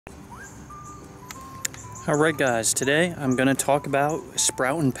Alright guys, today I'm going to talk about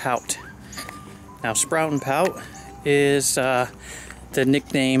sprout and pout. Now sprout and pout is the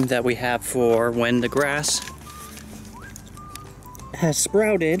nickname that we have for when the grass has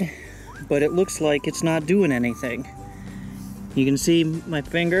sprouted, but it looks like it's not doing anything. You can see my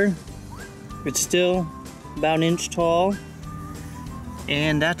finger, it's still about an inch tall,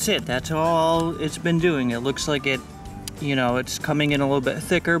 and that's it. That's all it's been doing. It looks like it's coming in a little bit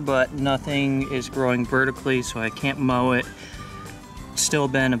thicker, but nothing is growing vertically, so I can't mow it. It's still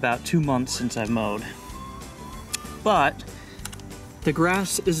been about 2 months since I've mowed. But the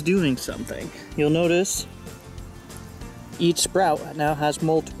grass is doing something. You'll notice each sprout now has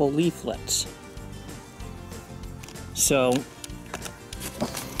multiple leaflets. So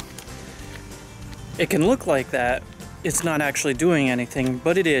it can look like that it's not actually doing anything,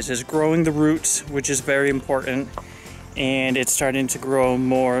 but it is. It's growing the roots, which is very important. And it's starting to grow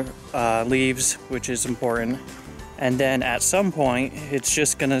more leaves, which is important. And then at some point, it's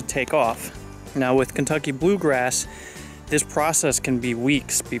just gonna take off. Now with Kentucky bluegrass, this process can be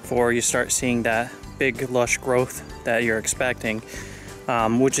weeks before you start seeing that big lush growth that you're expecting,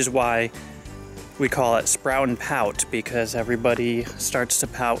 which is why we call it sprout and pout, because everybody starts to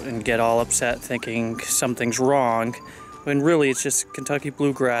pout and get all upset thinking something's wrong, when really it's just Kentucky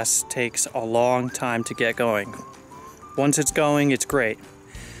bluegrass takes a long time to get going. Once it's going, it's great.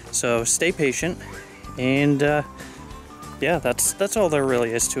 So stay patient, and yeah, that's all there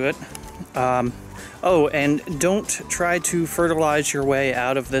really is to it. Oh, and don't try to fertilize your way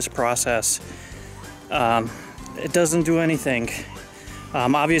out of this process. It doesn't do anything.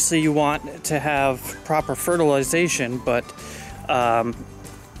 Obviously you want to have proper fertilization, but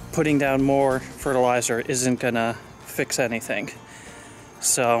putting down more fertilizer isn't gonna fix anything.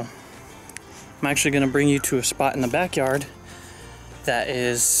 So I'm actually going to bring you to a spot in the backyard that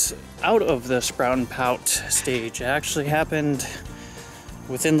is out of the sprout and pout stage. It actually happened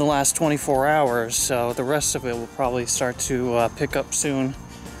within the last 24 hours, so the rest of it will probably start to pick up soon.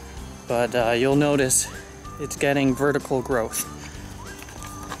 But you'll notice it's getting vertical growth.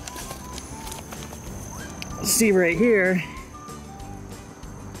 See right here,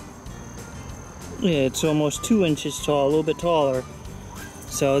 yeah, it's almost 2 inches tall, a little bit taller.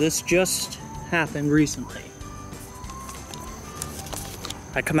 So this just happened recently.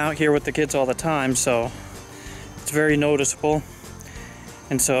 I come out here with the kids all the time, so it's very noticeable.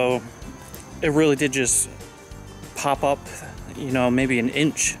 And so it really did just pop up, maybe an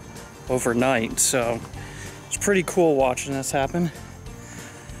inch overnight. So it's pretty cool watching this happen.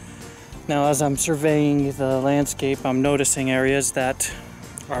 Now as I'm surveying the landscape, I'm noticing areas that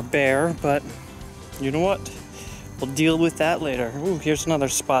are bare, but you know what? We'll deal with that later. Ooh, here's another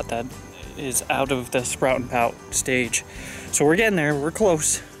spot that is out of the sprout and pout stage. So we're getting there, we're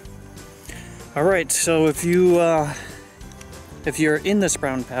close. All right, so if you're in the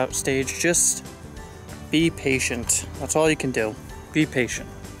sprout and pout stage, just be patient. That's all you can do. Be patient.